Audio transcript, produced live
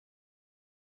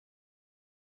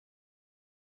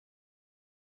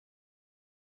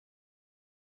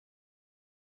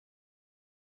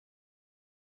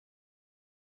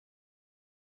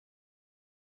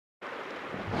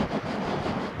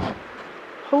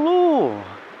Hello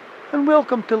and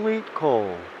welcome to Late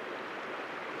Call.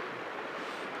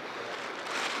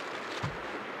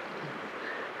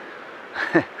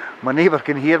 My neighbour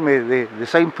can hear me, the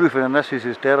soundproofing in this house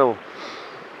is terrible.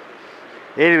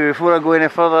 Anyway, before I go any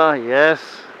further, yes,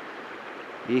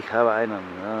 ich habe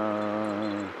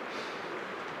einen.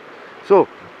 So,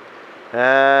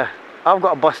 I've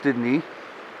got a busted knee.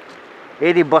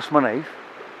 Eddie bust my knife.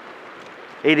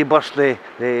 Eddie burst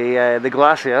the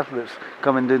glacier that's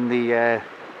coming down the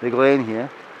glen here.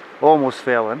 Almost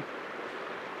fell in.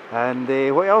 And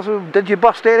what else did you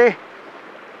bust, Eddie?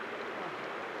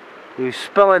 He was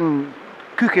spilling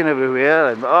cooking everywhere,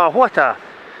 and oh, what a...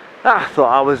 I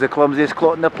thought I was the clumsiest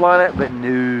clot on the planet, but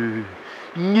no.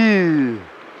 No.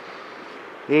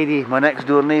 Eddie, my next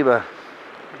door neighbour,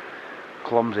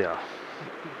 clumsier.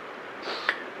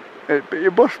 But you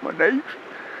bust my knife.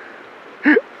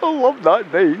 I love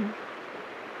that knife.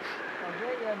 I'll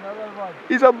get you another one.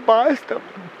 He's a bastard.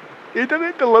 He did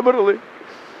it deliberately.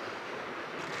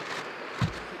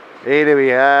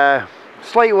 Anyway,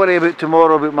 slight worry about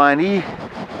tomorrow about my knee.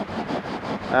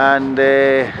 And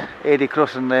Eddie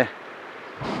crossing the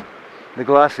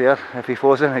glacier if he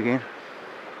falls in again.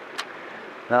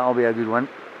 That'll be a good one.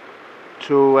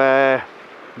 So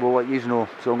we'll let you know.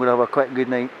 So I'm going to have a quick good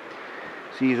night.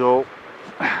 See you all.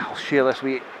 I'll share this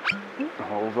with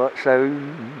all that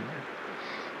sound.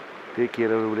 Take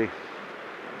care everybody.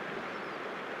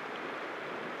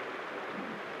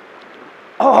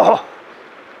 Oh,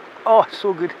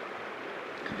 so good.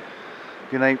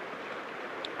 Good night.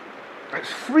 It's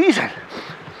freezing.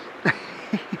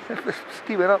 It's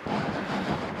steaming up.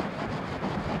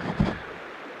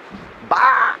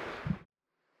 Bah!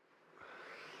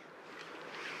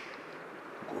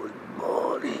 Good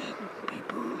morning,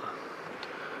 people.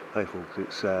 Hi folks,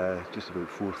 it's just about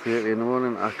 4:30 in the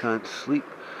morning. I can't sleep.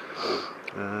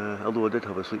 Although I did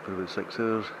have a sleep for about 6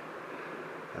 hours.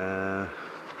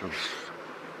 I'm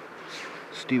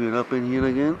steaming up in here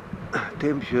again.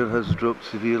 Temperature has dropped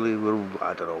severely.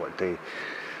 I don't know what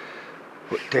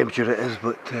temperature it is,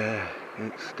 but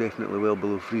it's definitely well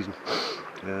below freezing.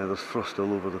 There's frost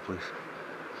all over the place.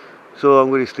 So I'm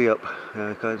going to stay up.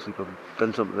 I can't sleep. I've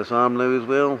done something to this arm now as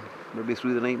well. Maybe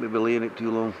through the night, maybe laying it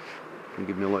too long. Can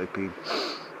give me a lot of pain.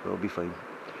 But I'll be fine.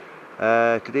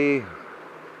 Today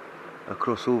I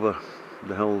cross over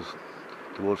the hills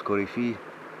towards Corrie Fee,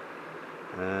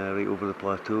 right over the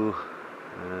plateau.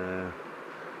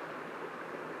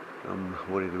 I'm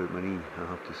worried about my knee, I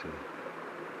have to say.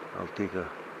 I'll take a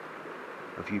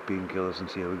few painkillers and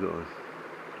see how we go on.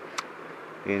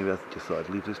 Anyway, I just thought I'd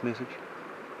leave this message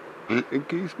in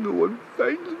case no one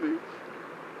finds me.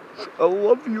 I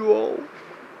love you all.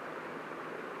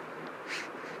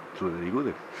 So there you go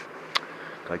then.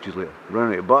 Catch you later.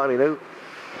 Running out of battery now.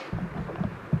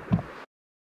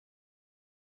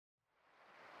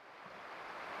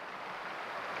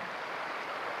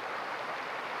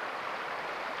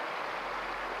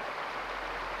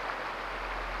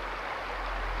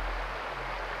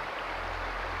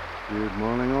 Good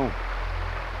morning all.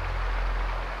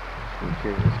 Just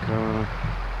check this camera.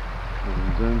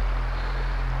 Everything's in.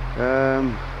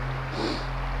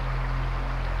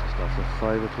 Just after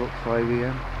 5 o'clock, 5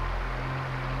 AM.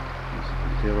 As you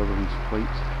can tell, everything's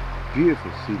white.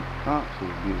 Beautiful scene,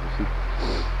 absolutely beautiful scene.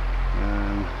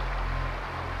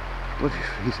 Bloody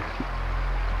freezing.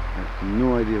 I have no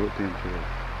idea what temperature it is.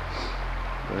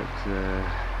 But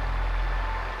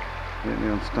right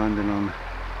now I'm standing on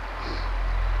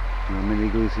a mini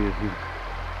glacier here.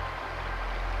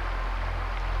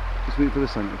 Just wait for the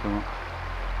sun to come up.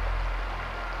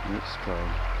 It's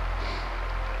trying.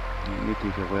 It may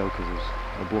take a while because there's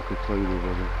a block of cloud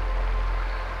over there.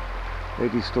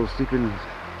 Eddie's still sleeping.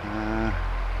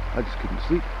 I just couldn't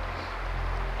sleep.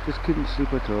 Just couldn't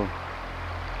sleep at all.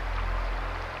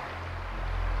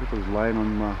 I think I was lying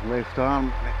on my left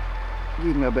arm. It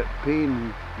gave me a bit of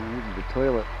pain. I needed the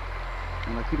toilet.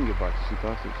 And I couldn't get back to sleep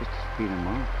after, it's just a pain in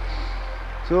my arm.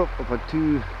 So I've had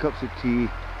 2 cups of tea,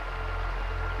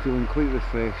 feeling quite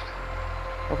refreshed.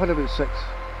 I've had about 6,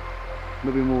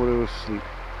 maybe more hours sleep,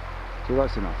 so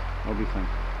that's enough, I'll be fine.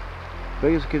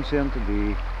 Biggest concern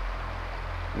today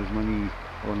is my knee,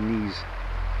 or knees.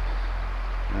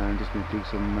 I'm just going to take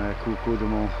some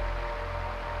cocodamol.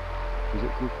 Is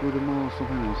it cocodamol or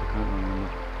something else? I can't remember.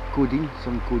 Codeine,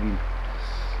 some codeine.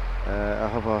 I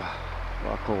have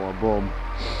what I call a bomb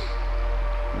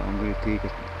that I'm going to take.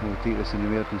 I'll take this in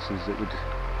emergencies. It would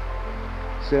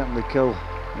certainly kill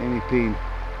any pain. I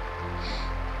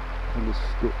think it's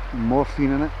got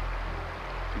morphine in it.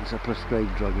 It's a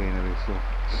prescribed drug anyway, so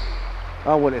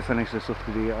I want to finish this off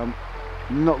today. I'm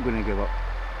not going to give up.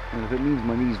 and if it means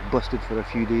my knee's busted for a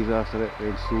few days after it,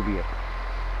 then so be it.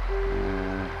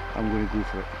 I'm going to go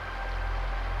for it.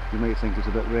 You might think it's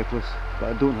a bit reckless,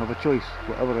 but I don't have a choice.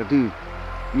 Whatever I do,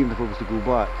 even if I was to go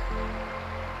back,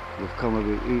 we've come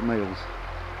about 8 miles,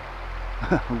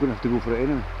 I'm going to have to go for it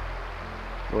anyway,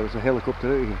 or it's a helicopter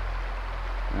out of here,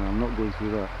 and I'm not going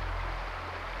through that.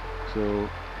 So,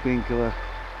 painkiller,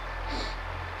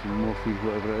 some morphine,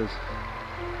 whatever it is,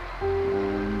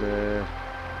 and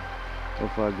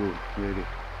off I go, ready.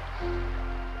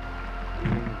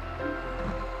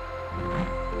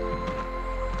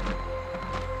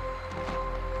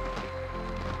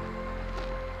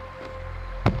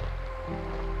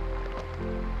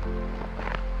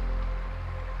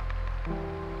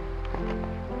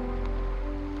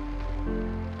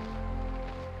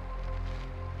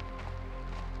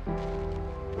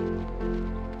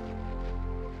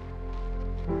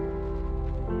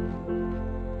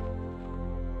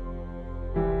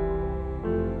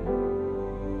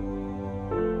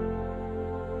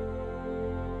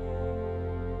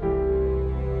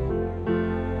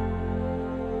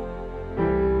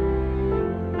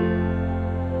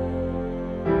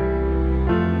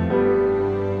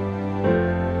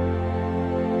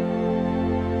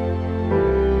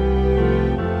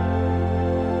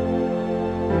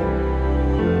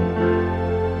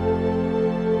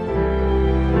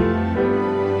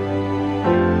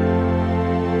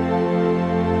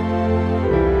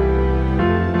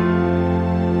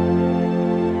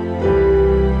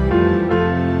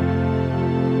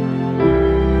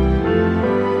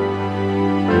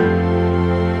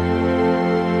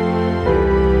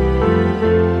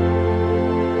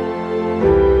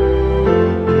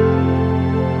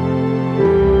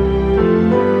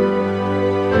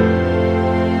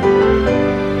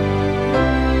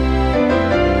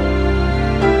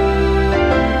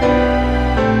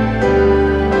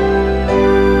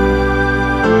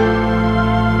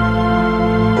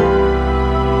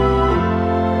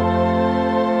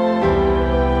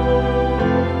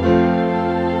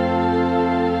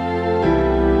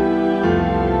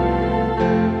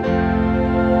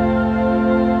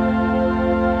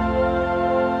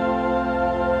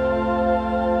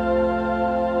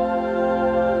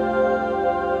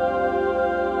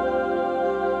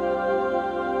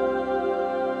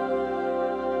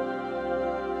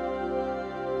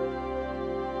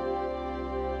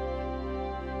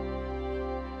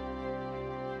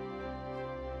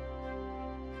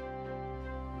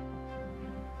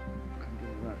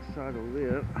 Saddle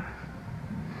there,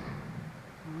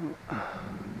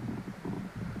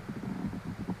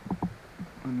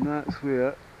 and that's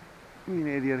where me and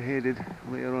Eddie are headed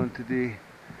later on today,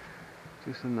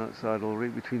 just in that saddle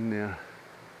right between there.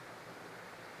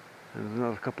 And there's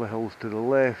another couple of hills to the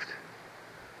left,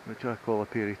 which I call a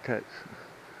pair of tits.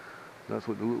 That's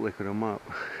what they look like on a map.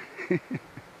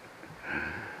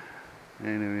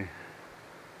 Anyway,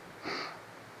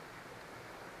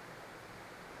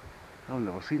 I've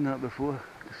never seen that before.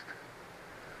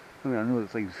 I mean, I know that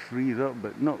things freeze up,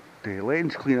 but not the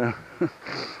lens cleaner.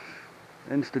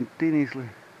 Instantaneously.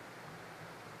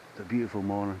 It's a beautiful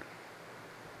morning.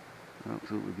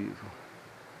 Absolutely beautiful.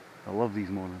 I love these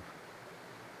mornings.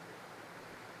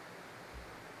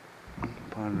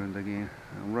 Pan round again.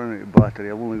 I'm running out of battery.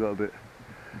 I've only got about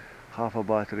half a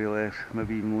battery left,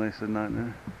 maybe even less than that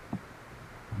now.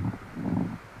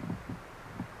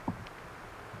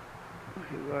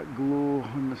 That glow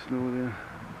on the snow there.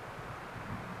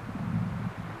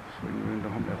 Swing around, I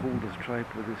want to hold this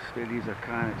tripod as steady as I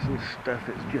can. It's so stiff,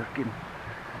 it's jerking.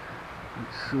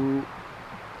 It's so...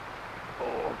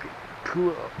 Oh, okay, pull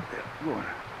it up there, go on.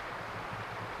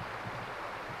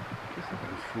 Guess that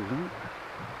one's frozen up.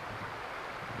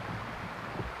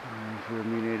 And that's where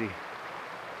me and Eddie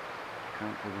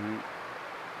camp for the night.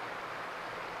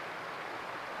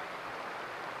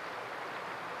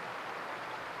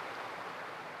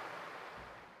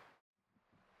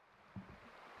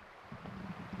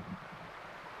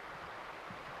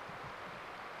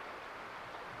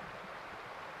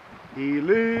 He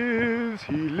lives,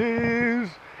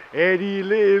 Eddie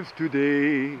lives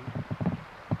today.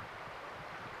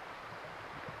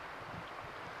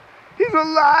 He's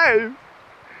alive!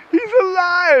 He's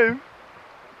alive!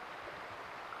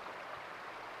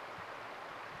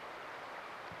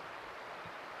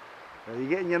 Are you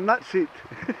getting your nut suit?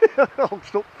 I'll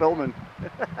stop filming.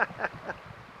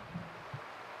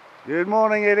 Good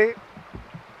morning, Eddie.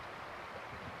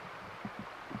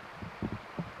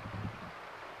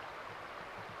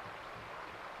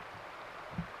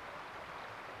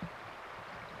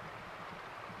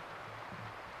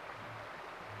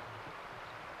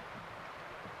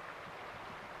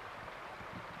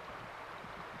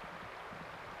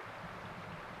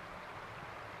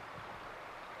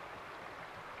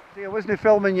 See, I wasn't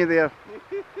filming you there.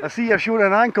 I see you're showing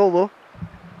an ankle though.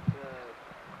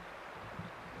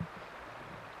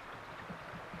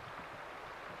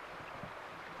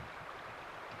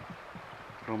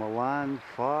 From a land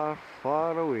far,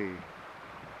 far away.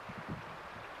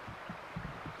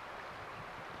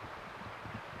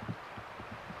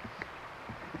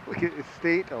 Look at the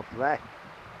state of that.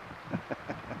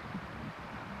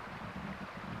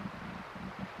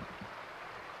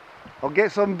 I'll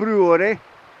get some brew on, eh?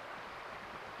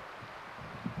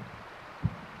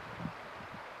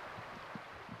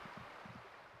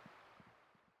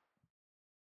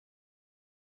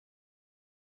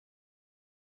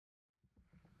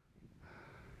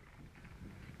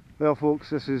 Well folks,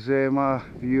 this is my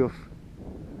view of...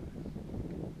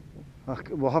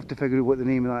 we'll have to figure out what the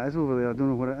name of that is over there. I don't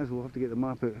know what it is, we'll have to get the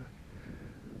map out.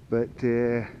 But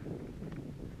we're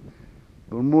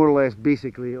more or less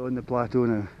basically on the plateau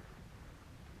now.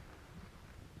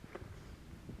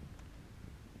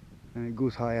 And it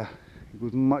goes higher, it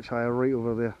goes much higher right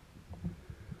over there.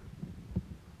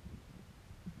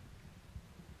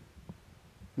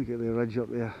 Look at the ridge up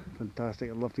there,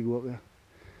 fantastic, I'd love to go up there.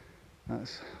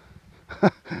 That's,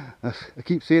 I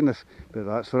keep saying this, but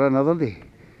that's for another day.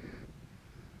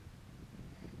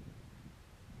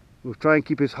 We'll try and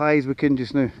keep as high as we can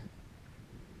just now.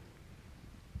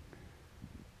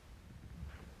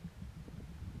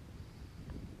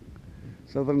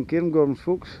 Southern Cairngorms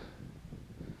folks.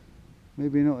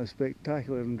 Maybe not as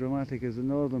spectacular and dramatic as the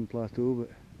northern plateau, but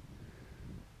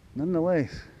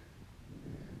nonetheless,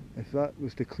 if that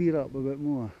was to clear up a bit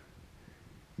more,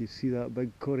 you'd see that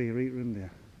big Corrie right round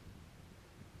there.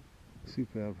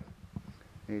 Superb.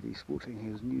 Eddie sporting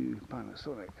his new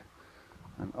Panasonic,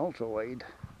 an ultra wide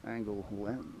angle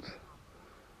lens.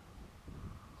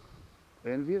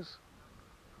 Envious?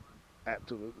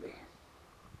 Absolutely.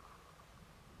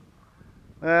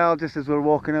 Well, just as we're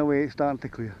walking away, it's starting to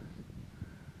clear.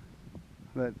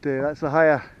 But that's the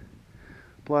higher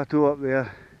plateau up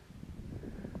there.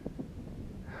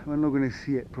 We're not going to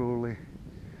see it probably,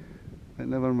 but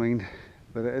never mind.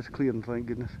 But it is clearing, thank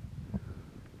goodness.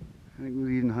 And it goes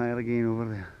even higher again over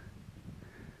there.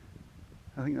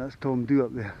 I think that's Tom Do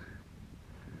up there,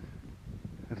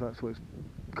 if that's what it's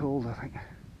called, I think.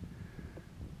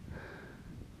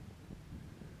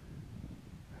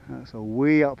 That's a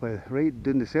way up, right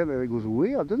down the centre. It goes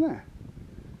way up, doesn't it?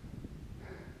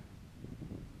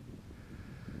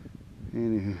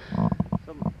 Anywho.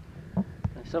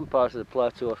 Some parts of the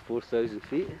plateau are 4,000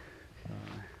 feet.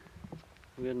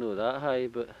 We're not that high,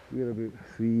 but we're about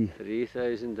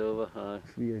 3,000 over.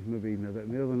 Maybe even a bit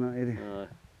more than that, Eddie.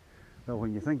 Well,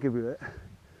 when you think about it,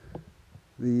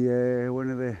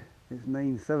 it's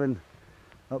 9,700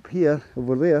 up here,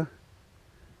 over there.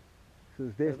 So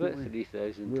it's definitely about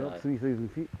 3,000. We're up 3,000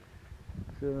 feet.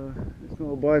 So it's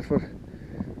not bad for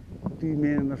two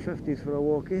men in their 50s for a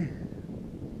walk, eh?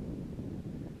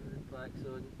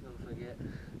 Don't forget.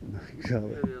 Exactly.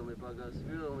 We're the only buggers,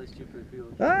 we're the only stupid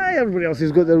people. Aye, everybody else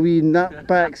has got their wee nap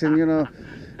packs and, you know,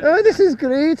 oh, this is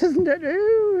great, isn't it?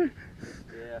 Oh.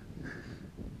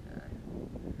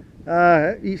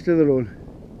 Yeah. Each to their own.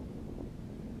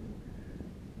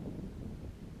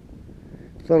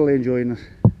 Thoroughly enjoying this.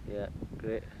 Yeah,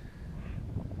 great.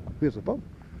 Where's the pub?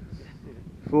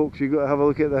 Folks, you've got to have a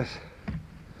look at this.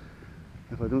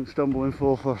 If I don't stumble and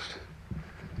fall first.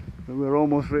 But we're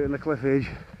almost right on the cliff edge.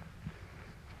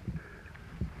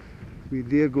 We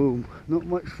dare go not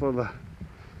much further.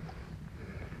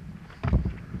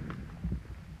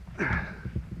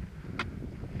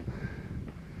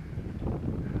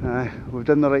 Aye, we've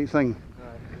done the right thing.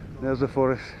 There's the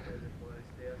forest.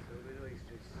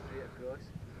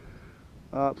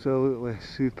 Absolutely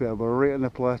superb. We're right on the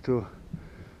plateau,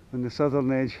 on the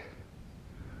southern edge.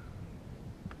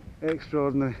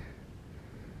 Extraordinary.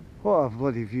 What a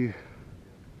bloody view.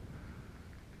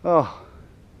 Oh,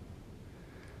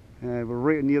 we're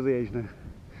right near the edge now.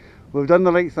 We've done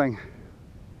the right thing.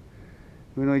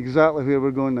 We know exactly where we're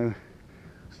going now.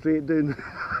 Straight down.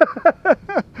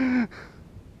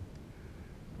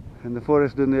 And the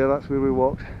forest down there, that's where we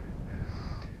walked.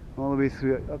 All the way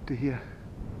through it, up to here.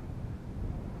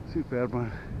 Superb,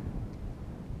 man.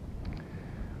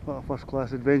 What a first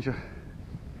class adventure.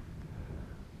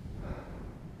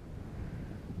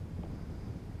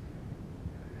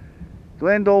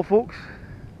 Glendall, folks,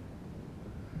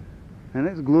 and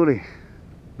it's glory,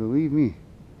 believe me,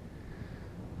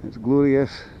 it's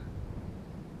glorious.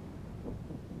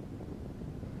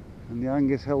 And the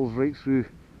Angus Hills right through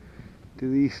to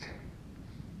the east.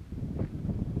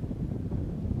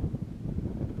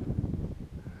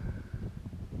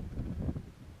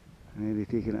 And Eddie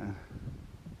taking it in.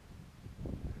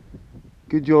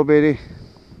 Good job, Eddie.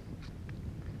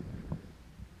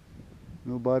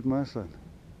 No bad mess then.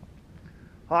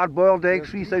 Hard boiled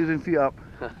eggs, 3,000 feet up.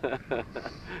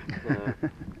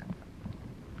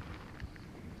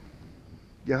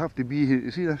 You have to be here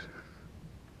to see this.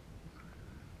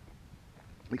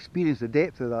 Experience the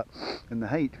depth of that and the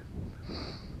height.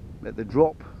 At the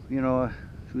drop, you know,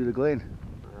 through the glen.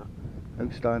 Yeah.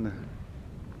 Outstanding.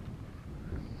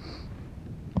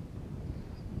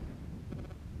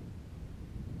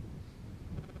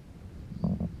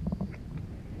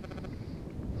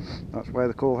 That's why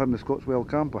they call him the Scots Wild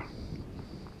Camper.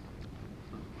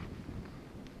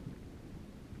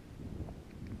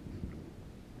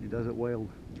 He does it wild.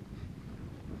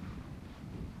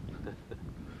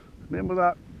 Remember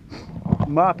that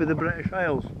map of the British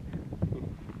Isles?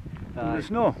 In the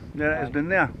snow? There it is down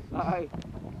there. Aye.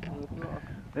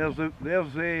 There's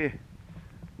the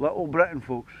Little Britain,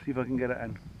 folks. See if I can get it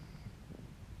in.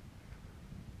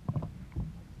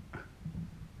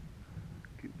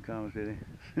 Keep the camera steady.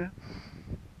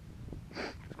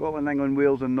 Scotland, England,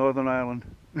 Wales and Northern Ireland.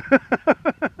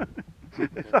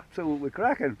 It's absolutely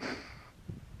cracking.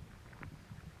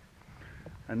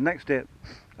 And next step,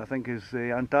 I think, is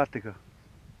Antarctica.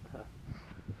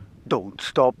 Don't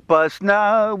stop us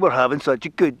now, we're having such a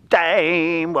good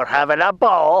time, we're having a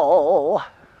ball.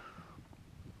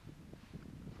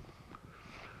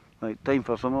 Right, time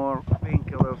for some more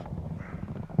painkillers.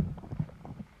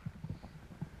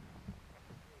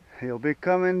 He'll be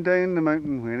coming down the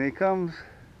mountain when he comes.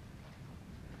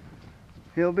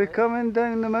 He'll be coming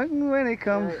down the mountain when he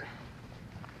comes.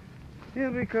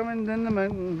 He'll be coming down the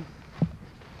mountain.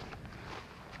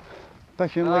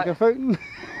 Fishing like a fountain.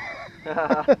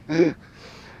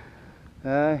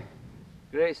 Aye.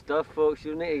 Great stuff, folks.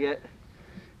 You need to get.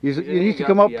 You need to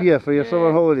come up here for your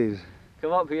summer holidays.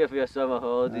 Come up here for your summer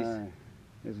holidays. Aye.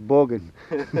 It's bogging.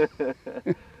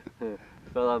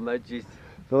 Full of midges.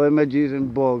 Full of midges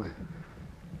and bog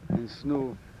and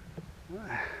snow.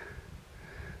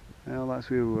 Well, that's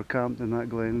where we were camped in that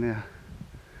glen there.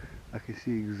 I can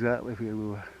see exactly where we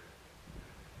were.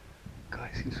 God,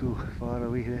 it seems so far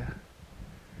away there.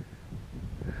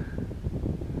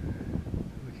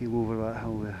 We came over that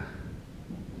hill there.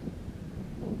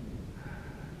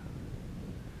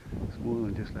 It's more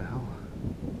than just a hill.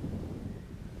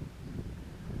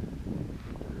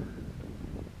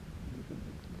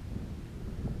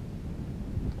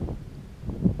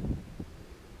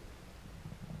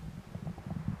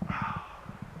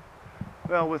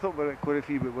 Well, we thought we were at Corrie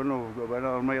Fee, but we're not. We've got about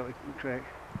another mile to trek.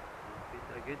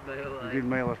 A good mile. A good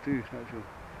mile or two, actually.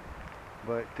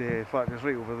 But in fact, it's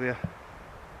right over there.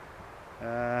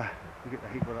 We get the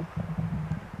heat up.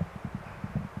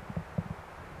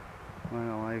 Man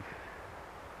alive.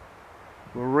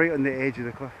 We're right on the edge of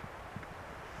the cliff.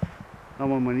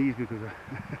 I'm on my knees because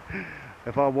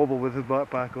if I wobble with the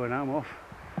backpack on, I'm off.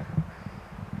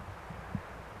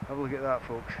 Have a look at that,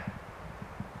 folks.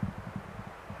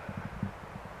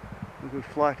 Look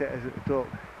how flat it is at the top.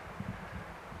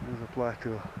 There's a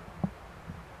plateau.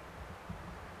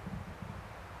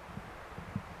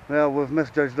 Well, we've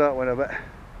misjudged that one a bit.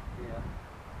 Yeah.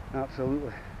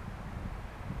 Absolutely.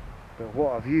 But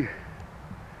what a view.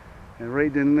 And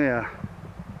right in there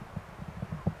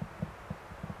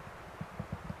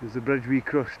is the bridge we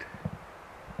crossed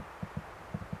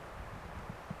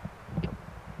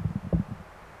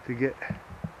to get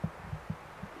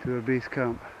to our base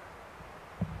camp.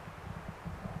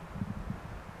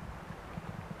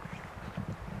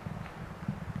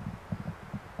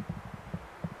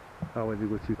 I wouldn't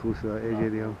go too close to that edge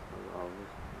of the hill.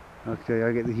 Okay,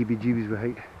 I get the heebie-jeebies with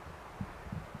height.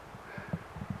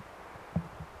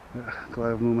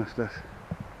 Glad I've no missed this.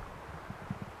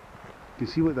 You can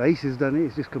see what the ice has done, eh?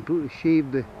 It's just completely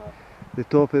shaved the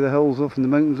top of the hills off and the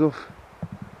mountains off.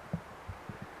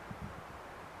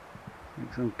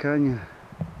 Like some canyon.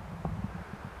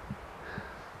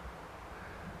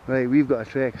 Right, we've got a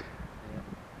trek.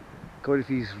 Corrie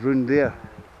Fee's round there.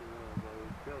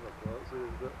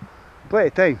 Plenty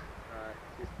of time.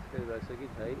 That's a good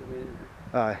height. I mean,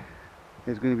 aye,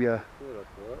 it's going to be a... I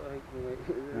think we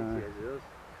might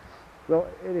well,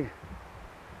 anyway,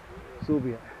 so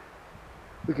be it.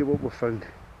 Look at what we've found.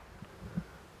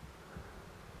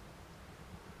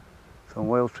 Some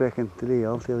wild trekking today,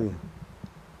 I'll tell you.